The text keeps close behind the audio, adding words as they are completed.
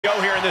Go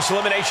here in this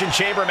Elimination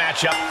Chamber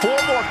matchup. 4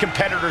 more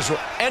competitors will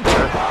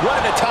enter one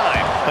at a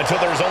time until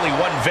there is only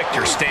one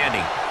victor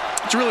standing.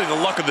 It's really the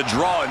luck of the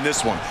draw in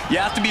this one. You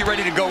have to be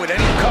ready to go with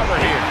any cover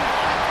here.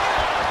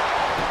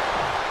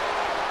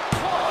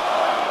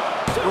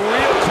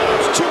 Real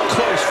close, too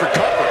close for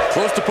cover.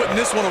 Close to putting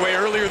this one away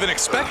earlier than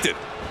expected.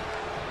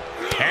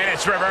 And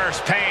it's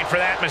reverse pain for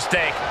that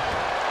mistake.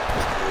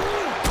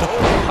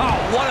 Oh,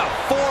 what a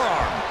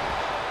forearm.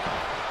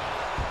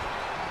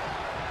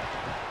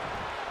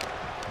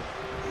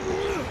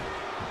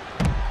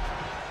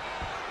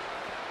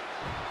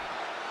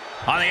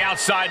 On the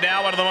outside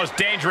now, one of the most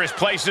dangerous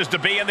places to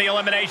be in the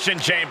Elimination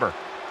Chamber.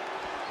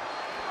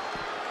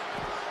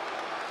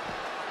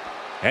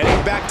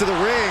 Heading back to the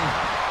ring.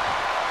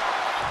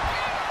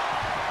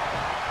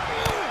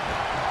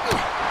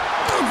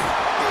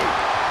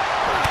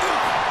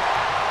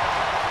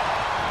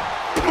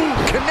 Ooh,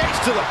 connects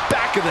to the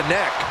back of the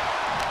neck.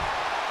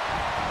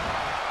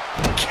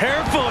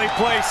 Carefully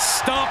placed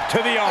stomp to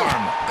the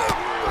arm.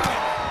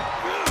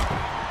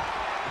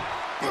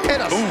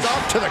 And a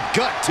stomp to the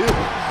gut, too.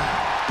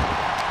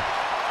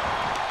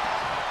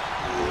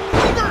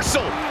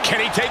 Reversal. Can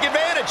he take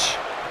advantage?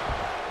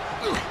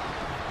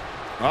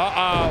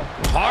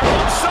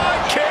 Harlem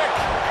side kick.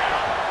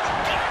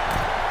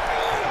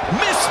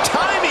 Missed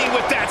timing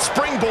with that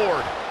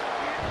springboard.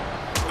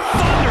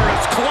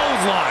 Thunderous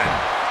clothesline.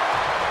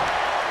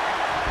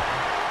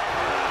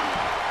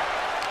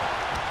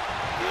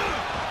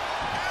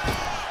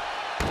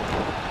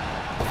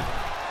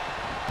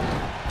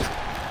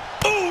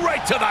 Ooh,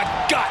 right to the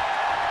gut.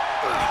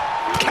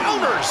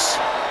 Counters.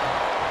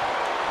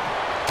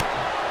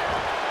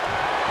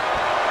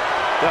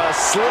 The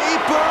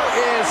sleeper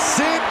is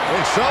sick.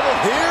 In trouble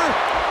here.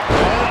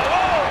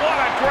 Oh, what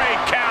a great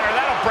counter.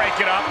 That'll break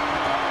it up.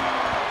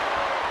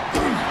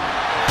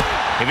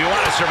 If you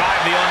want to survive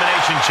the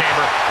Elimination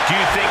Chamber, do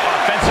you think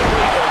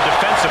offensively or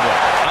defensively?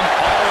 I'm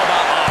all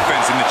about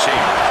offense in the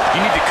chamber.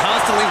 You need to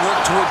constantly work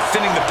toward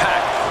thinning the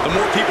pack. The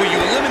more people you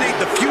eliminate,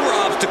 the fewer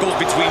obstacles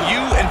between you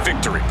and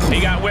victory.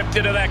 He got whipped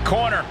into that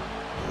corner.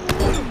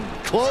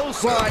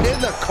 Clothesline in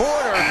the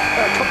corner.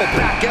 A couple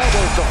back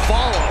elbows to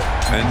follow.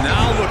 And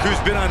now look who's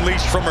been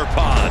unleashed from her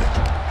pod.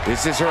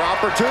 This is her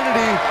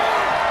opportunity.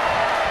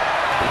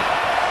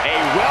 A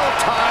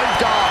well-timed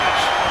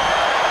dodge.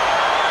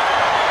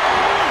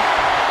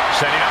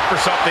 Setting up for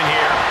something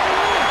here.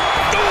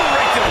 Ooh,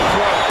 right to the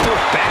throat.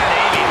 Ooh, bad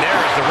aiming there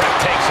as the ref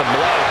takes a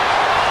blow.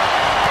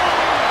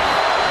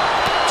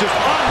 Just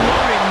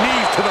unloading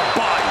knees to the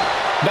body.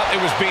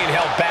 Nothing was being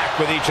held back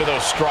with each of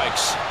those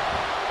strikes.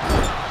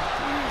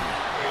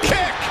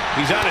 Kick!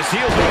 He's on his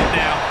heels right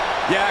now.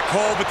 Yeah,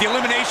 Cole, but the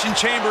Elimination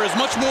Chamber is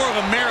much more of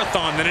a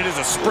marathon than it is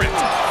a sprint.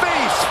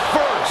 Face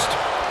first.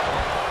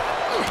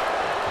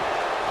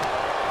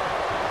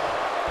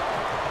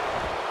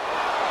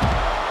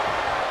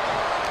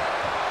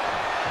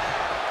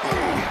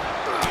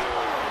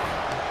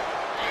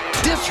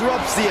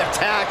 Disrupts the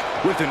attack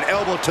with an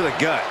elbow to the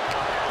gut.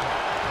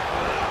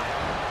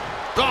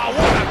 Oh,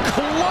 what a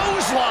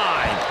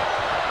clothesline!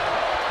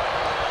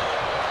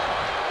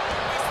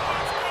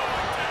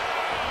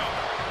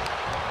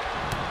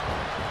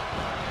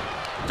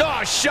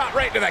 Oh, shot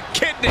right to the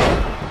kidney.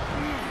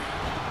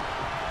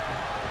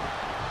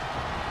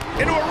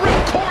 Into a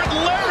ripcord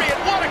lariat.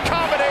 What a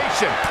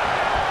combination.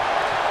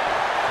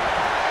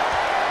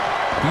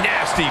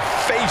 Nasty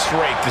face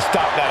rake to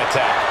stop that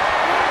attack.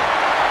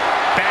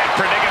 Bad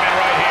predicament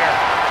right here.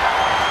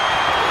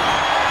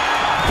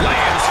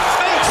 Lands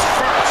face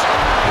first.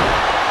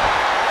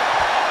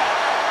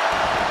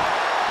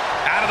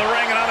 Out of the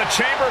ring and on the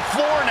chamber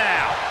floor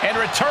now. And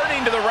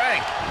returning to the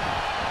ring.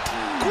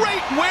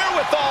 Great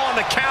wherewithal on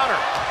the counter.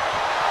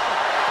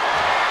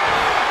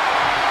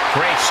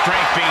 Great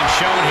strength being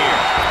shown here.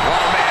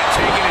 Oh, man,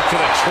 taking it to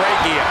the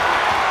trachea.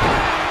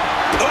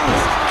 Ooh,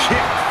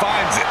 kick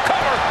finds it.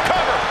 Cover,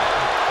 cover.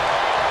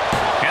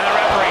 And the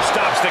referee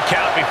stops the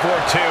count before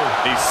 2.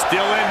 He's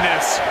still in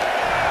this.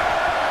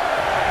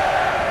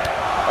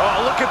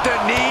 Oh, look at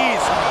the knees.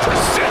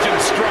 Precision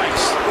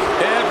strikes.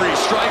 Every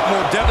strike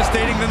more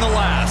devastating than the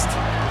last.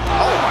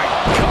 Oh, my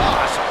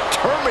gosh.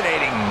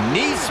 Terminating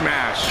knee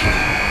smash.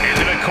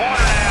 Into the corner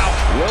now.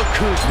 Look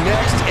who's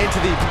next into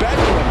the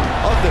bedroom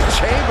of the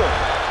chamber.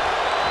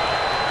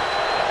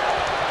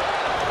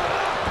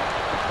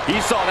 He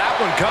saw that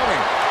one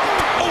coming.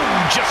 Oh,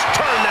 just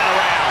turn that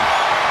around.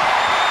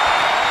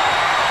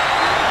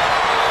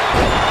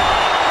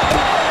 Oh,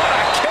 what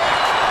a kick.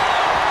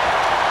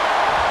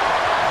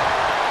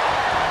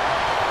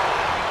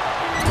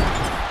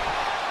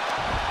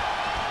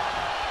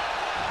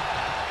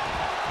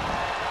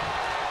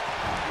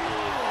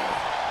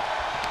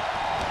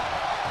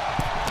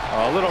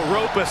 A little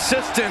rope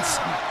assistance,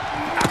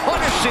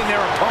 punishing their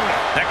opponent.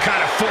 That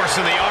kind of force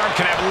in the arm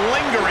can have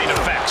lingering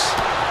effects.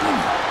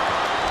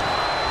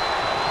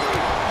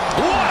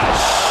 What a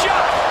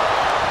shot!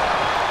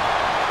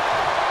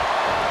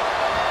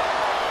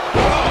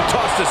 Oh,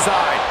 tossed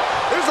aside.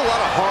 There's a lot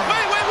of harm.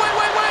 Wait!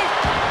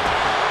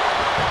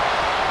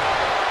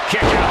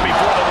 Kick out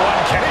before the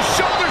 1 count. His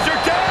shoulders are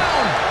down.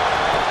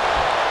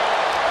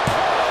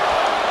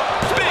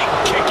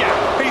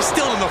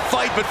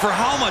 right, but for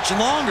how much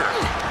longer?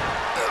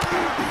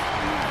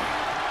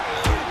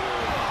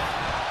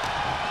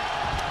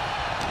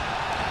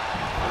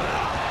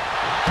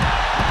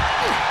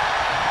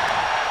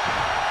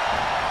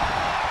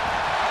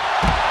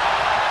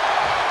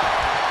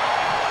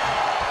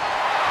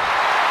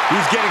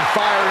 He's getting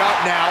fired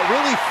up now,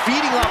 really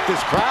feeding off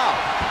this crowd.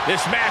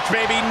 This match,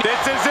 baby,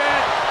 this is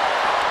it.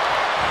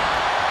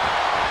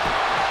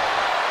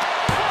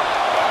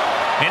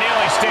 And he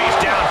only stays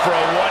down for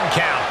a 1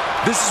 count.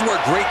 This is where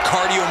great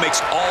cardio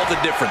makes all the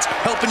difference,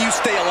 helping you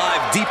stay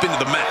alive deep into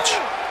the match.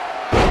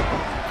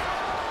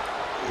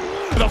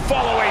 The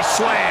fall-away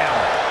slam.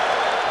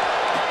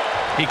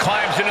 He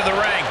climbs into the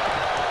ring.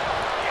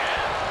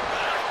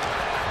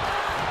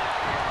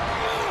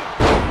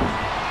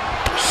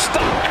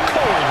 Stopped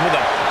cold with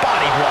a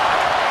body block.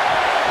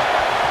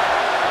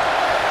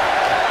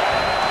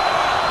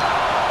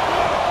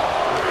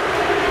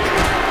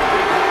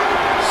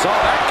 Saw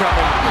that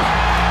coming.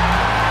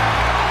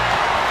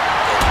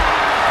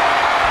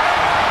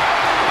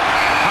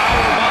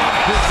 Powerbomb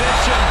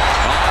position.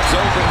 Odds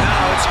open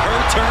now. It's her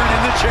turn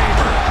in the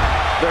chamber.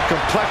 The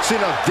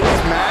complexion of this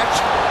match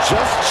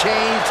just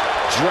changed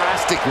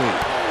drastically.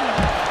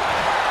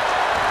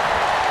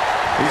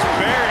 He's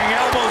burying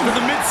elbows in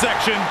the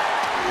midsection.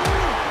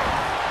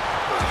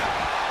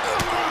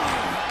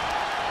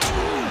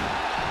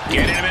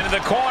 Getting him into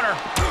the corner.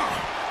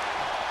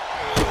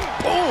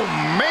 Oh,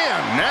 man,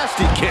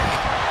 nasty kick.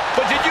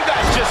 But did you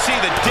guys just see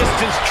the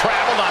distance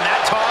traveled on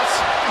that toss?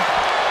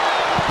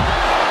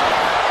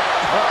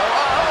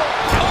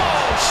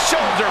 Oh,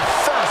 shoulder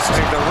first.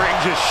 The ring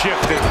just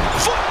shifted.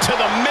 Foot to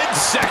the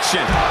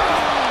midsection.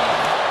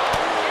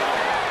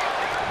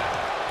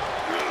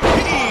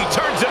 He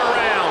turns it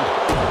around.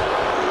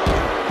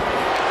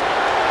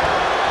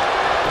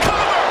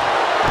 Cover.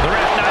 The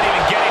ref not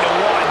even getting to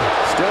 1.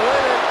 Still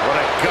in it. What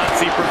a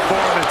gutsy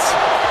performance.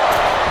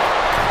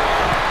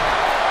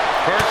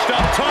 Perched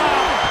up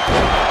top.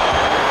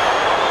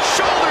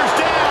 Shoulders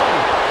down.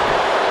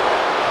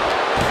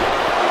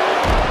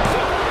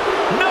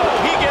 No,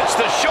 he gets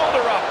the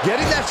shoulder up.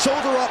 Getting that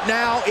shoulder up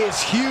now is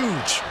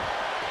huge.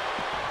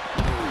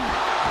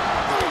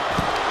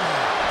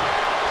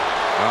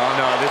 Oh,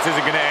 no, this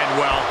isn't going to end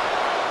well.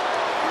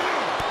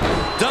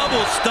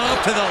 Double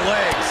stomp to the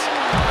legs.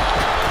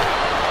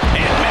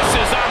 And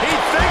misses up. He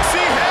thinks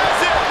he has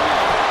it.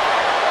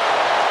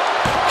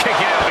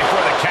 Kicking out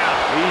before the count.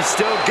 He's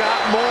still got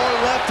more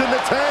left in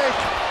the tank.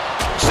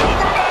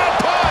 Superman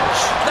punch.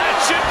 That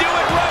should do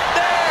it right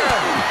there.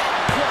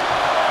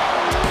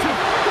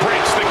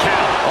 Breaks the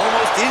count.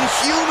 Almost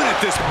inhuman at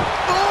this point.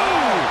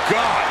 Oh,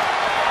 God.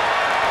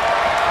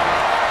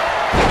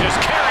 Just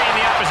carrying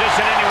the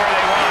opposition anywhere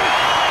they want.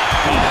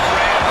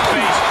 Ram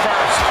face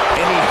first.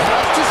 And he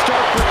has to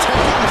start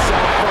protecting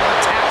himself from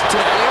attacks to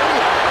that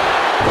area.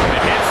 The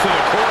hits to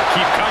the core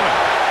keep coming.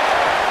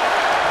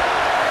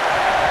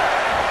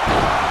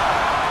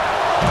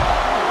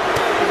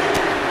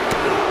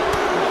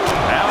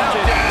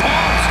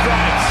 Palm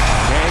strikes.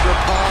 Chamber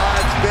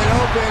pod's been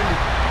opened.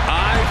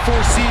 I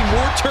foresee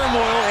more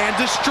turmoil and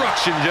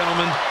destruction,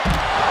 gentlemen.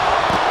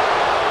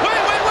 Wait.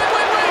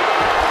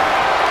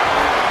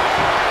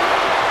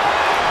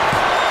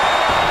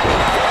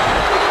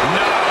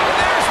 No,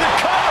 there's the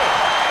cover.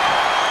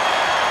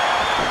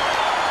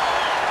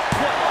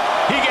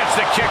 He gets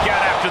the kick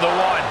out after the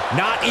 1.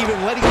 Not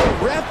even letting the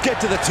ref get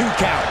to the 2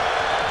 count.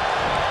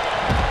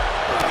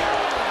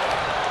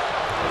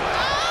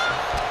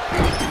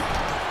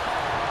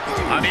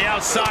 On the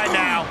outside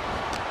now.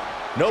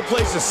 No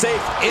place is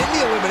safe in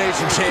the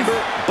Elimination Chamber,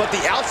 but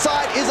the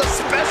outside is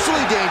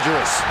especially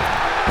dangerous.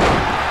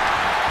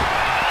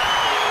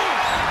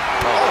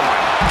 Oh my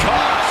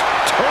gosh,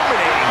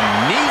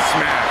 terminating knee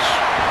smash.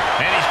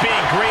 And he's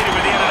being greeted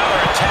with yet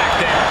another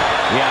attack there.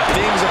 Yeah,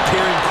 things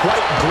appearing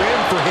quite grim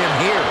for him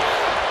here.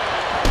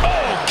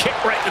 Oh, kick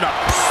right to the...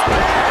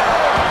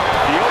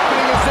 The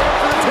opening is there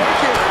for the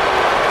taking.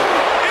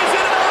 Is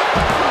it enough?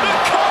 The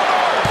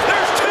cover!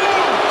 There's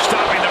 2!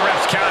 Stopping the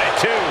ref's count at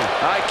 2.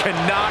 I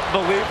cannot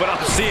believe what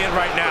I'm seeing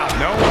right now.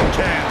 No one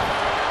can.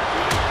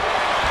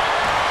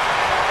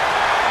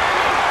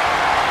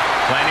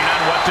 Planning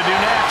on what to do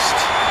next.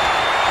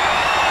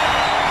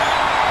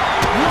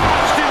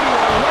 Launched into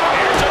a run.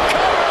 Here's a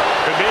cover.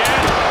 Could be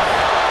it.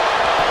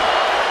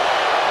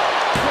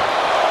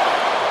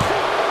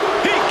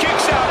 He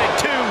kicks out at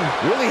 2.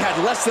 Really had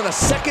less than a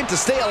second to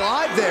stay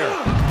alive there.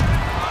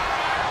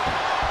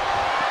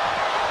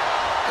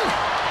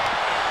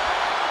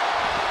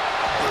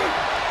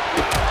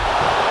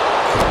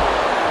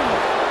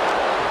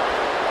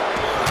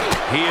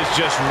 He is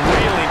just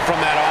reeling from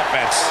that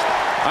offense.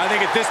 I think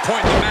at this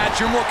point in the match,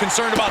 you're more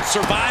concerned about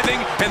surviving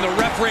and the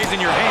ref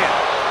raising your hand.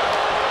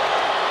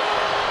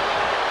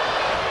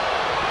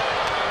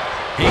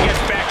 He gets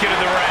back into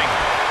the ring.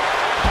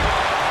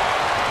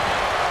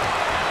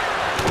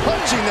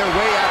 Punching their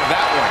way out of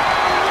that one.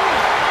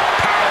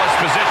 Powerless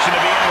position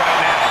to be in right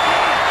now.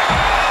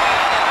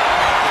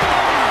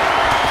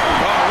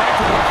 Oh, right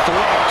to the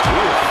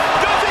throat.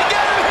 Does he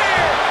get him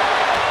here?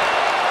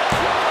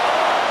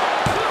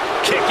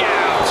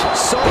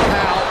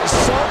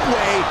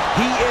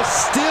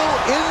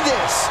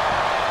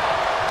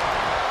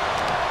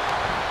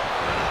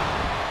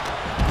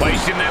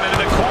 Chasing them into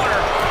the corner.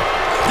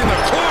 In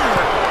the corner.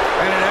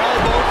 And an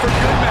elbow for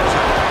good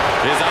measure.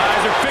 His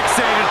eyes are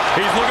fixated.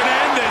 He's looking to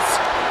end this.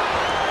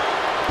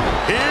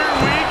 Here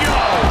we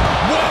go.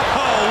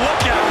 Whoa,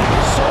 look out.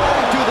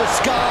 Soaring through the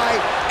sky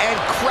and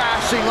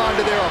crashing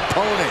onto their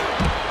opponent.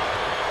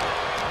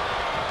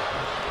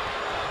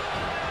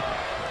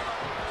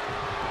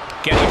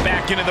 Getting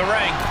back into the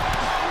ring.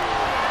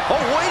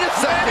 Oh, wait a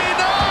second.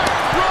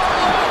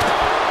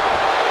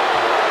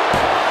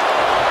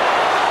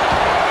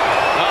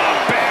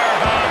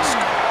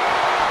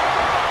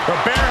 The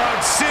bear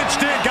hug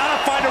cinched in.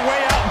 Gotta find a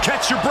way out and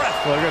catch your breath.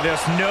 Look at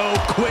this. No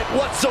quit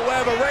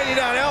whatsoever. Raining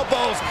down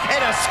elbows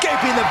and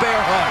escaping the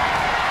bear hug.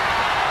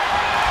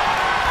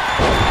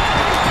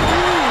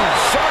 Ooh,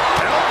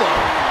 sharp elbow.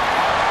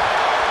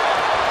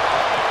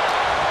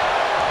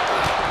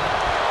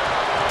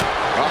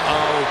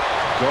 Uh-oh.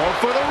 Going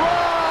for the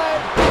run.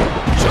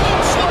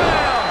 Choke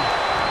slam.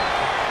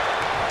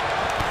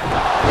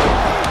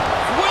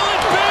 Will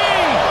it be?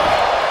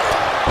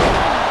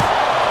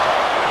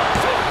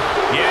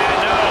 Yeah,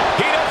 no,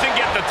 he doesn't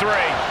get the 3.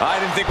 I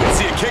didn't think we'd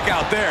see a kick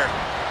out there.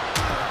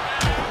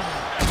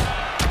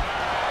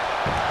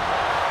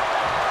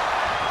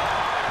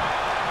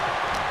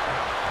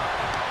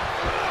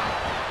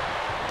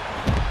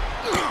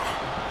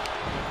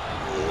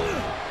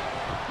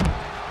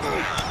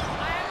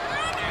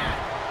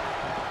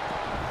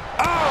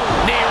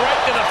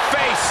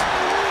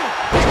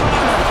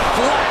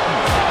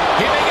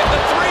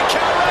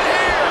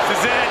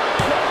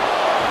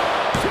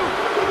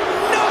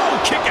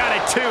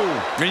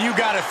 And you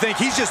got to think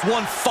he's just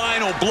one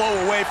final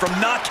blow away from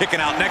not kicking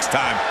out next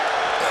time.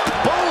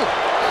 Boom!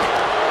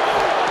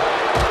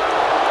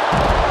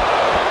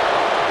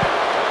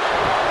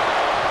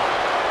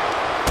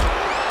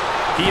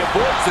 He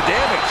avoids the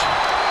damage.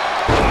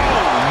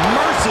 Oh,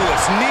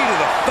 merciless knee to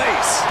the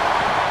face.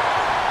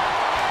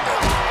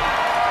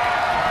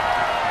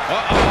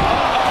 Uh-oh,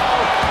 uh-oh.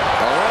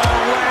 The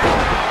wrong way.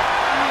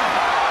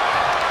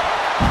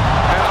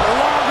 And a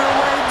longer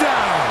way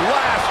down.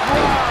 Last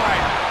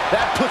ride.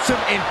 That puts him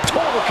in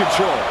total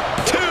control.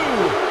 2.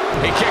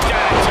 He kicked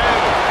out at 2.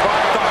 Oh,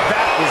 I thought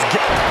that was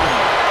getting.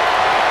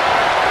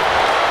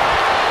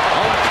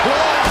 Oh,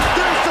 claw.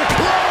 There's the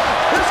claw.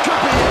 This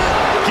could be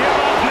it. Give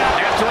up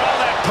now. After all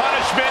that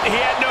punishment, he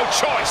had no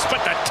choice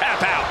but to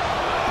tap out.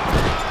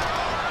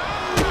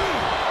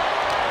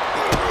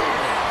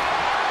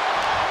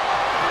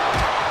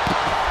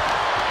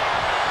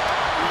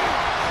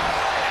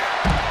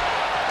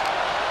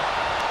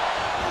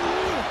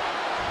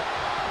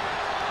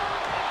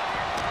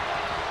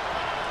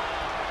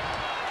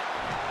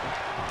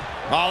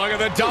 Oh, look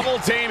at the double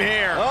team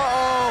here.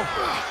 Uh-oh.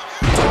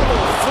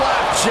 Double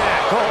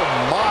flapjack. Oh,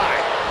 my.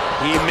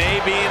 He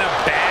may be in a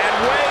bad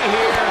way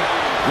here.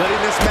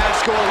 Letting this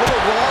match go a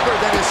little longer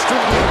than is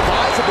strictly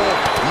advisable.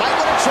 Might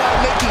want to try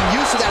making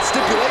use of that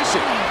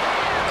stipulation.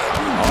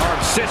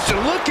 Arm cinched.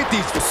 Look at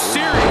these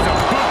series of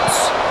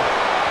boots.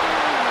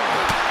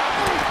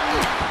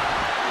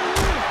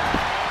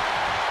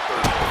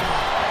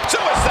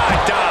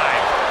 Suicide dive.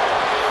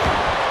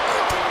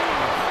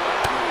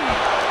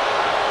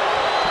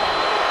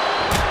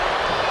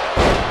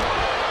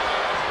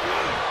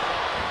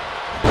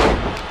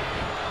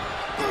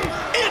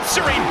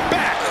 Answering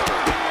back.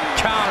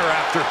 Counter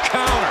after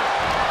counter.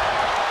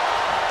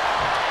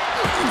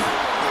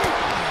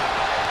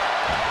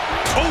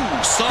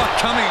 Oh, saw it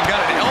coming and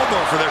got an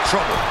elbow for their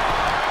trouble.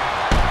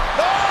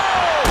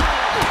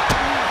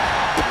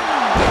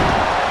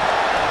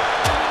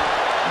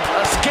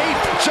 Escape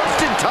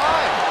just in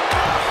time.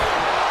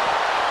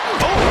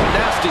 Oh,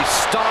 nasty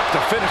stop to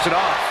finish it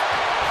off.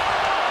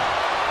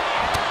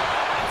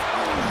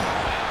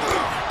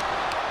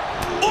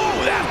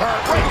 Ooh, that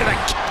hurt right to the...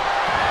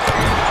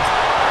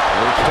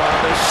 Reached on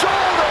the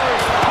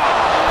shoulders.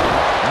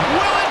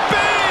 Will it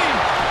be?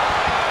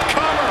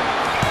 Cover.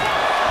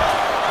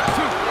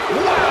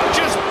 Wow,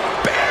 just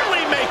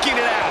barely making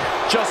it out.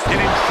 Just an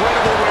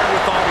incredible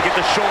wherewithal to get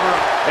the shoulder up.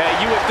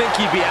 You would think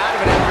he'd be out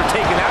of it after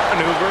taking that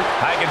maneuver.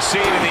 I can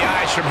see it in the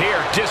eyes from here.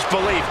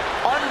 Disbelief.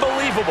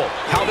 Unbelievable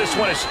how this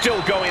one is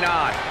still going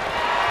on.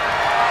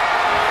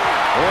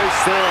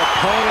 Hoist their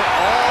opponent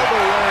all the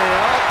way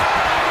up.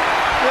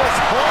 Just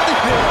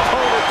holding their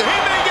opponent there. He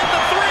may get the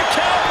 3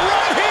 count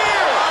right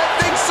here. I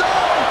think so.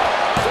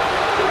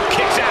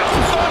 Kicks out.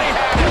 Thought he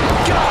had it.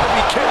 Gotta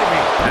be kidding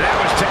me. And that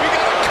was... We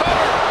got a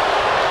cover.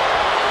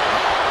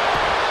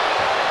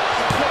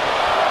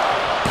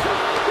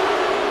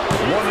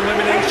 One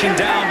elimination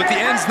down, but the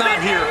end's not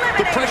here.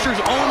 The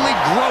pressure's only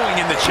growing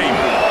in the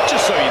chamber,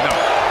 just so you know.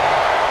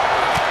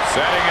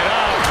 Setting it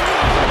up.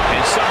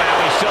 And somehow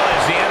he still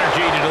has the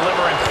energy to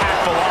deliver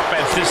impactful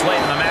offense this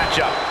late in the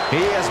matchup.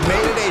 He has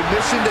made it a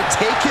mission to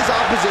take his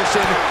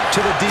opposition to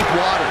the deep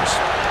waters.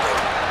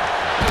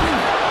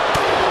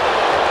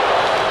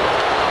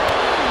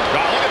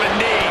 Oh, look at the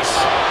knees.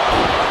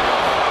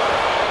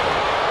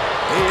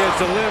 He is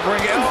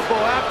delivering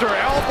elbow after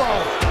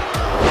elbow.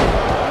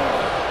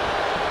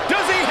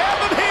 Does he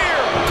have him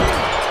here?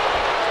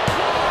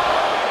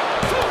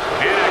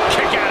 And a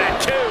kick out at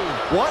 2.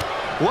 What?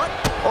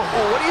 Oh,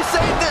 what do you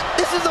say?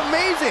 This is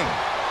amazing.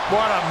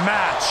 What a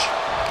match.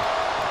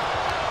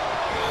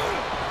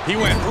 He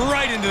went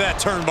right into that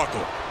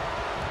turnbuckle.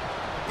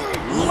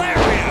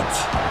 Lariat.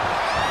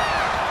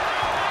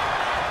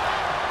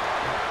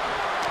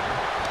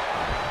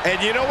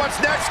 And you know what's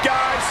next,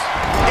 guys?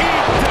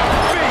 Eat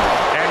defeat.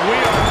 And we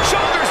are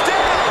shoulders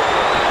down.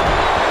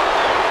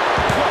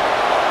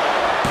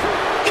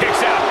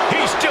 Kicks out.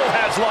 He still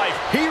has life.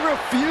 He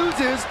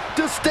refuses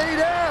to stay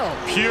down.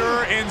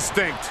 Pure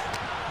instinct.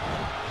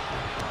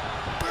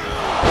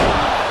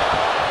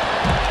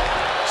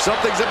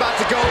 Something's about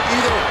to go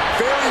either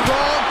very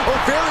wrong or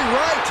very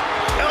right.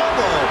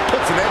 Elbow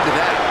puts an end to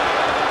that.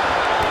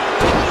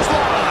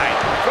 Clothesline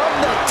from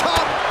the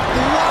top.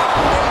 Wow,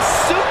 a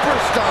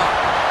superstar.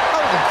 That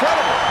was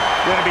incredible.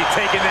 Gonna be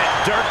taking that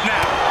dirt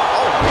now.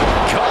 Oh my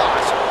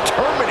gosh,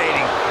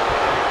 terminating.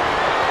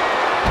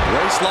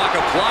 Waist lock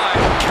applied.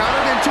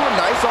 Countered into a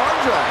nice arm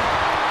drag.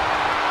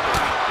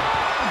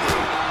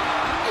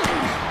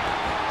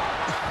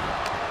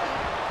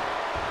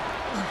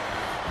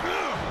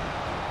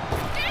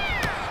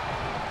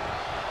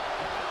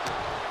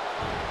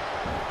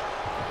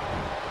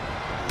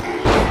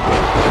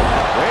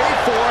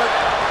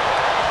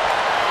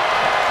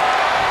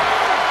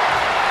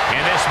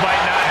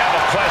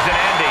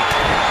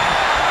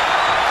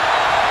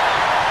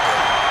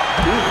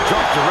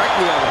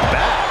 Directly on the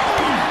back.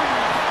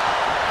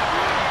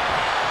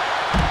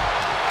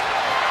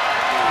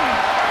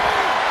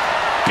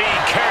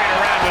 Being carried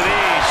around with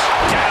ease.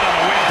 Down on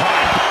the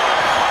windpipe.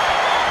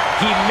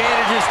 He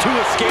manages to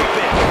escape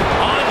it.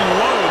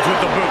 Unloads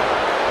with the boot.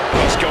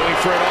 He's going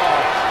for it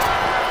all.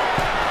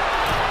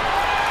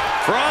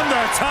 From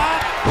the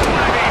top.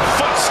 Diving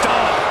foot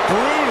stomp.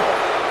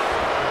 Brutal.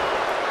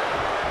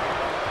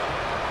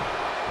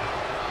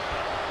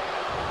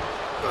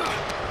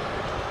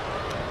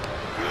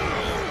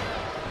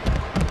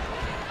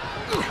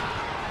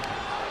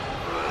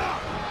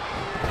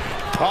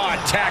 Oh,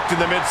 attacked in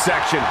the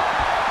midsection.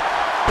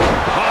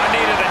 Oh,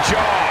 knee to the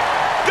jaw.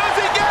 Does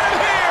he get him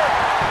here?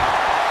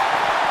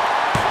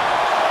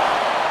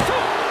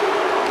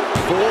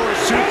 Four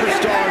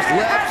superstars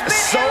left.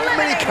 So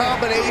many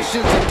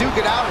combinations to duke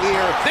it out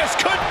here. This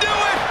could do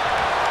it.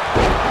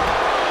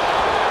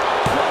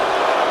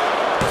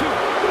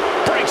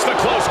 Breaks the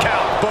close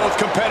count. Both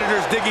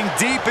competitors digging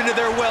deep into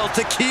their well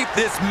to keep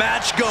this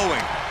match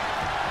going.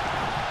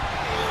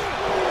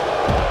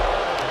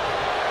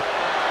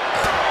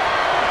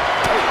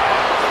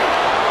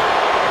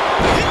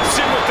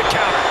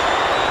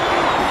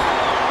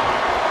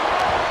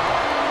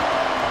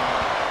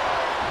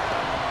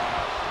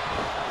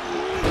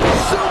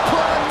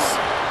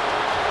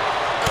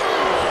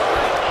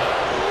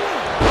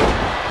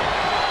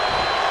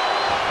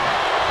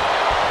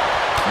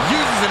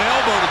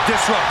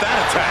 Disrupt that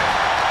attack.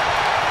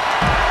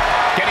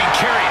 Getting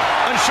carried.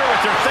 Unsure what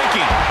they're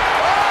thinking.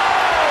 Oh,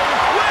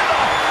 with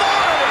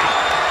authority.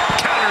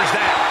 Counters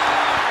that.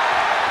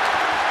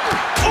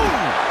 Ooh.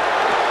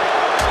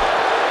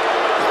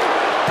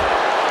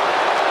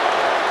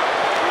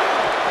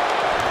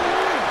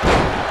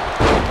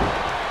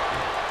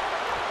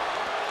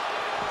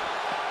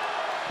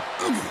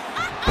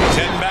 He's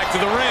heading back to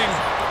the ring.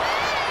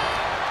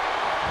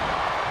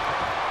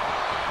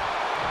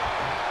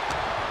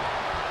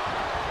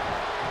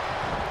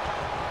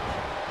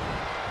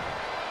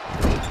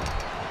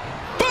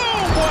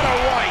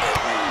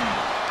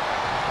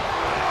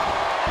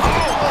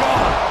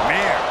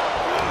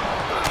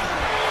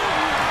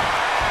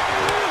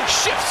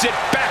 Shifts it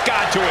back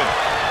onto him.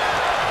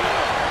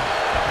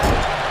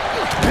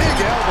 Big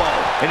elbow.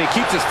 And he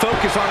keeps his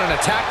focus on an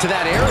attack to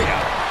that area.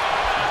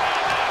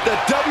 The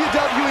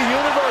WWE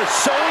Universe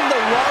showing the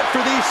love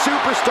for these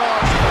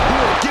superstars who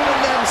have given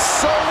them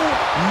so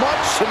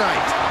much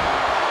tonight.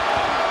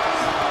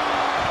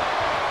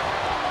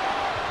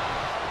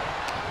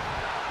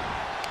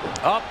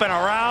 Up and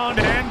around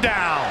and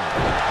down.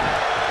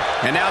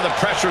 And now the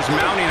pressure's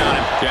mounting on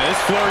him. Yeah, this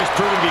flurry's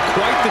proven to be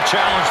quite the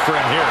challenge for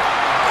him here.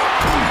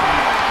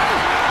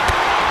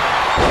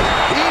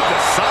 He's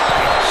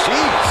aside.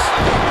 Jeez.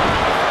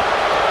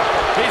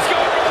 He's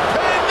going for the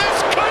pin. This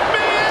could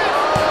be it.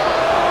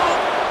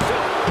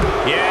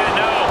 Yeah,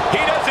 no.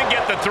 He doesn't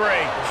get the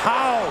three.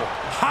 How?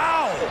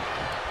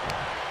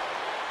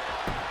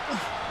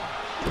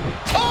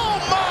 Oh,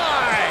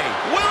 my.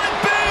 Will it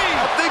be?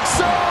 I think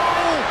so.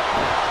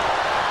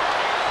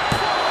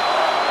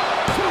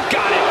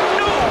 Got it.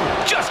 No.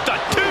 Just a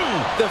two.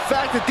 The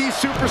fact that these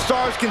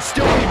superstars can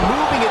still be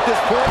moving at this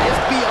point is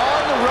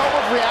beyond the realm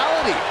of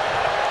reality.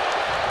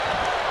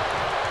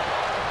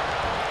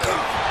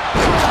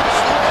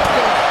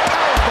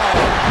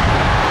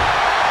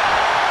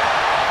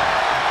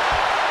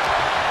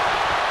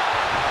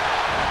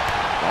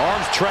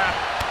 Arms trapped.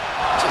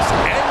 Just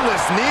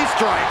endless knee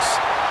strikes.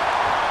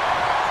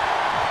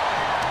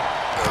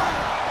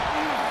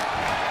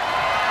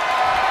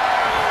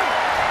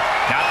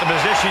 Not the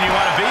position you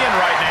want to be in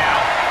right now.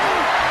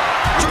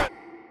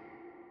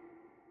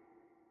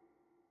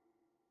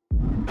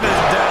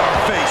 Down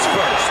face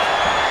first.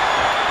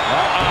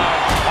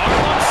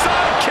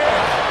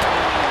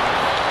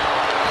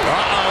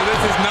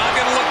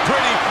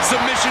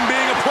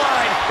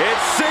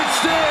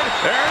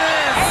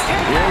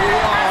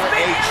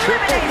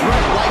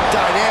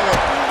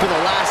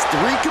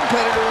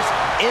 competitors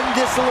in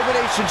this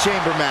Elimination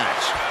Chamber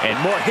match. And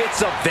more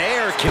hits up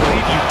there can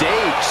leave you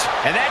dazed.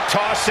 And that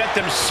toss sent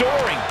them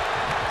soaring.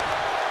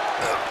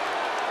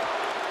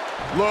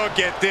 Look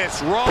at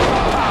this raw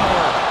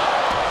power.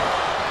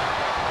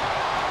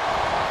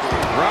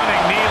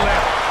 Running knee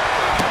lift.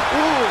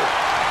 Ooh.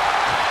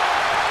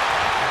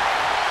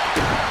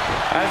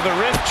 Has the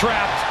wrist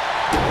trapped.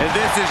 And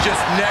this is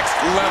just next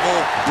level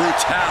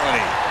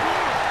brutality.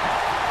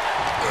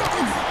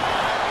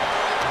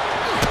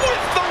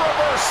 With the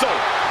reversal.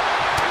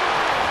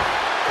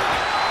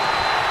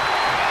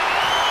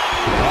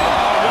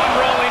 Oh, one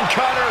rolling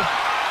cutter.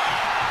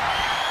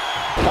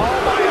 All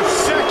by a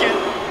second.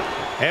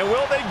 And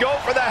will they go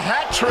for the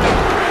hat trick?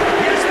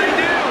 Yes, they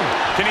do.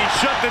 Can he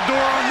shut the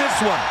door on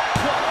this one?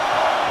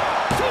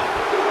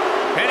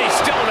 And he's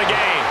still in the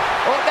game.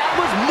 Oh, that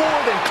was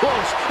more than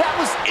close. That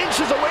was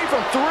inches away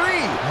from 3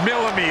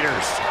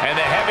 millimeters. And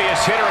the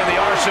heaviest hitter in the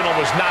arsenal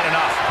was not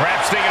enough.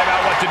 Perhaps thinking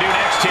about what to do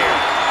next here.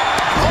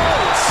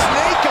 Oh,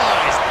 snake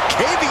eyes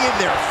caving in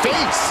their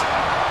face.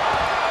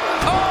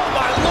 Oh,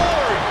 my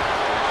Lord.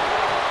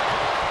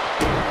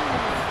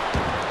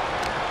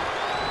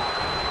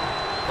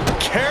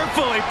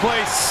 Carefully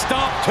placed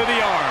stomp to the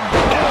arm.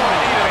 Oh,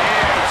 knee to the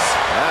hands.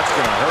 That's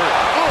going to hurt.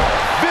 Oh,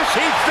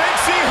 He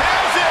thinks he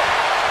has it.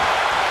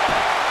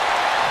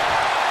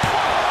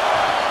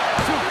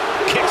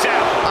 Kicks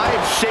out. I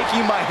am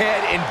shaking my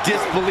head in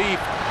disbelief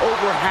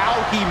over how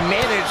he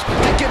managed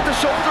to get the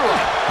shoulder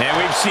up. And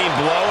we've seen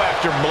blow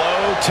after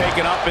blow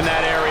taken up in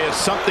that area.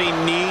 Something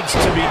needs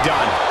to be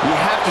done. You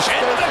have to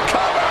Into the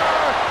cover.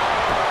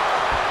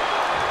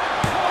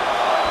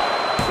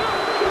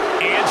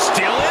 And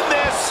still in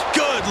this.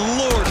 Good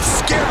Lord,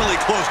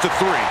 scarily close to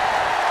 3.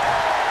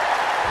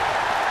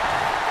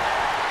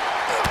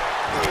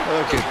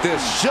 Look at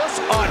this,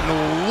 just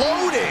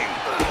unloading.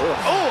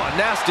 Oh, a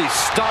nasty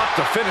stop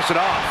to finish it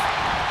off.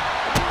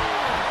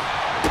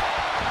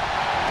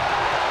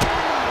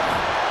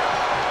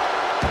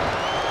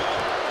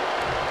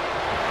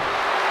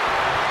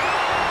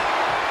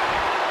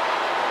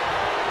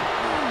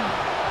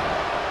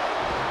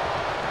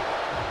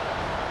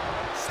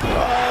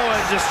 Oh,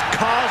 and just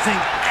causing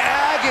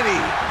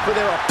agony for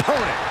their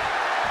opponent.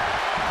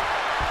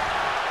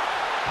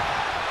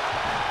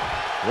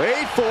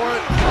 Wait for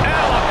it.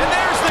 And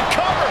there's the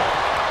cover.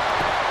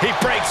 He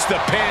breaks the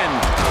pin.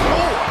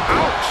 Oh,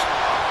 ouch.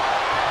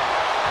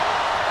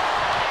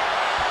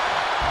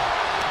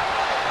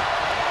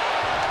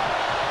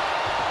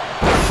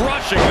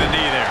 Crushing the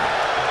knee there.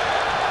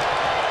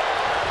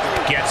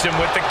 Gets him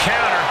with the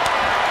counter.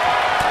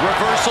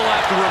 Reversal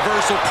after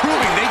reversal,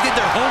 proving they did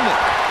their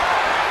homework.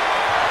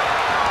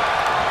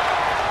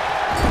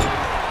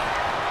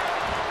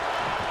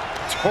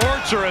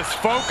 Torturous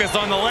focus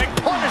on the leg.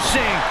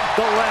 Punishing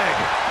the leg.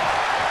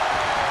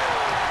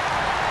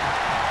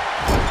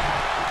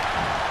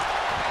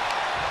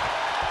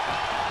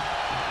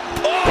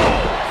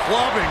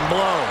 Clubbing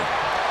blow.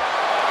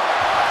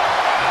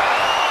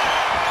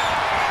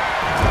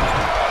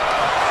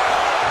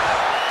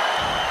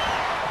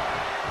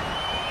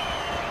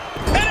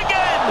 And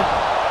again.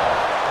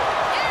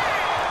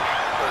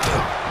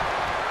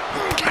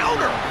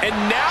 Counter. And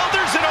now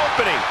there's an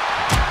opening.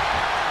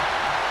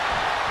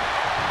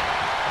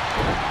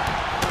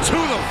 To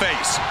the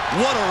face.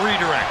 What a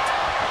redirect.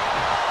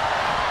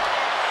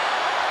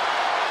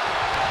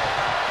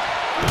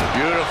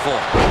 Beautiful.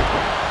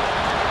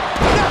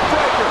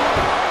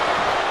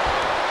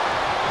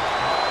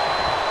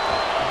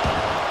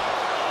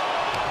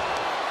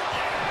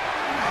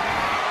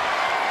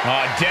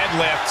 Oh,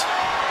 deadlift.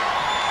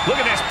 Look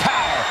at this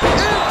power.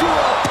 Into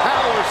a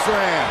power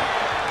slam.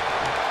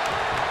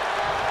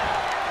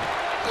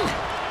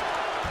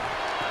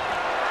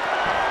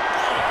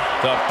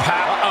 The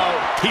power. Oh,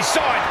 he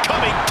saw it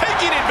coming,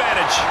 taking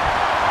advantage.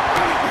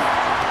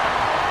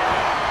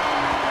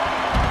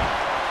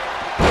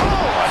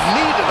 Oh, a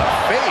knee to the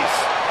face.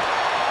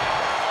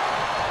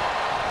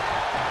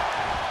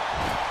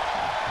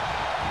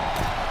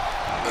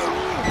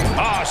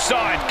 Oh,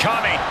 saw it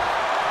coming.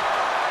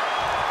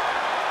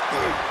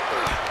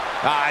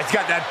 He's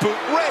got that boot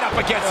right up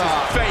against his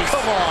face.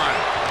 Come on.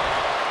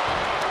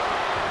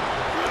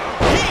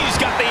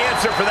 He's got the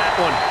answer for that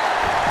one.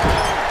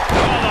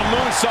 Oh, the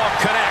moonsault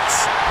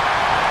connects.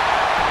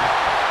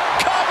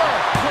 Cover.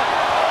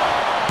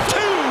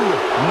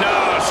 2.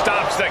 No,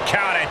 stops the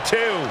count at 2.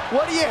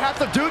 What do you have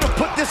to do to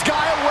put this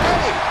guy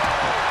away?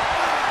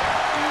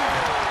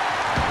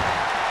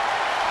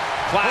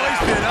 Flat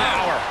Hoisted out up.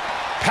 power.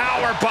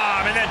 Power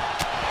bomb, and then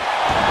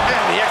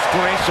the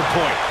exclamation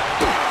point.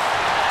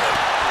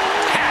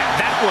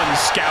 One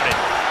scouted.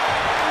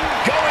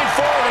 Going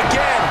forward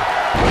again.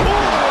 Ooh,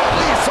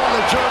 release on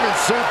the German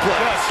suplex.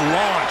 Just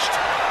launched.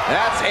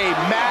 That's a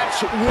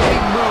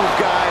match-winning move,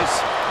 guys.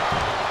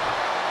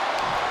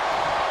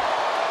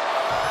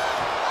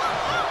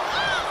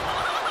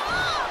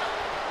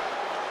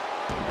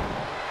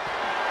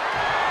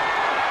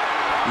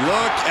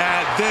 Look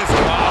at this.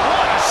 Oh,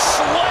 what a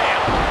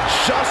slam.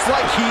 Just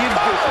like he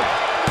envisioned.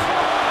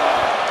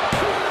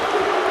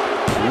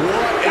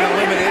 What an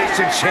elimination.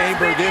 Elimination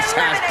Chamber this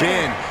has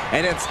been,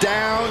 and it's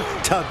down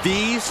to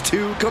these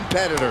two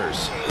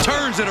competitors.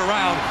 Turns it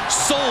around,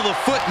 sole of the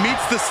foot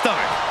meets the stomach.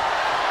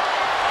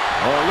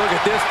 Oh, look at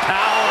this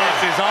power.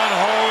 This is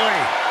unholy.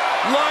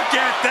 Look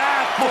at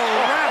that for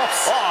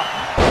reps.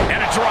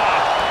 And a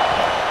drop.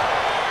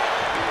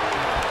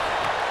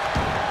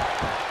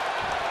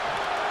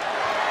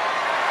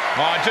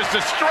 Oh, just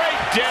a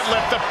straight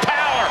deadlift, the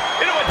power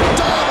into a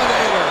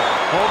Dominator.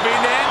 hoping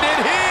to end it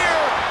here.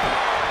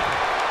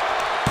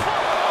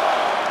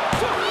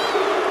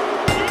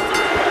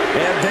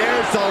 And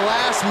there's the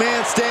last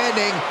man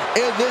standing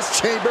in this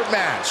chamber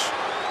match.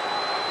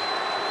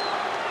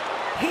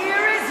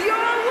 Here is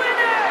your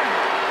winner,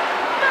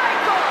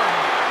 Michael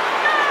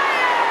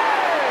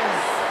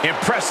Myers!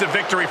 Impressive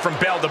victory from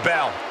bell to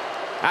bell.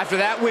 After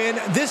that win,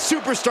 this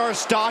superstar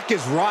stock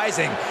is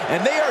rising,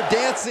 and they are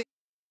dancing.